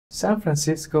San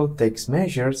Francisco takes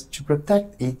measures to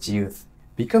protect its youth.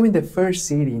 Becoming the first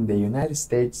city in the United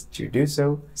States to do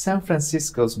so, San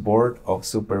Francisco's Board of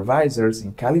Supervisors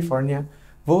in California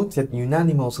voted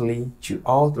unanimously to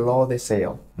outlaw the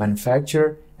sale,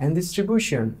 manufacture, and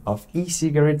distribution of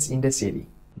e-cigarettes in the city.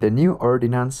 The new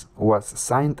ordinance was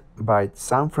signed by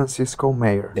San Francisco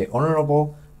Mayor, the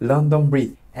Honorable London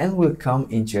Breed, and will come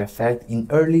into effect in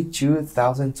early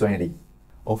 2020.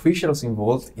 Officials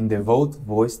involved in the vote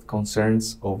voiced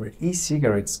concerns over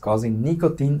e-cigarettes causing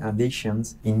nicotine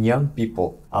addictions in young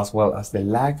people, as well as the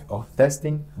lack of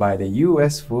testing by the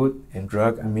U.S. Food and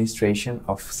Drug Administration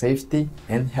of safety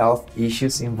and health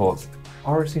issues involved.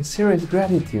 Our sincerest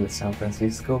gratitude, San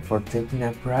Francisco, for taking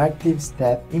a proactive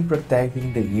step in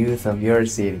protecting the youth of your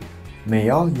city.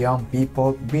 May all young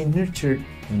people be nurtured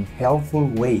in helpful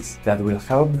ways that will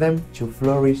help them to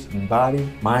flourish in body,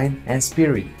 mind, and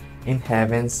spirit in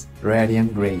heaven's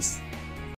radiant grace.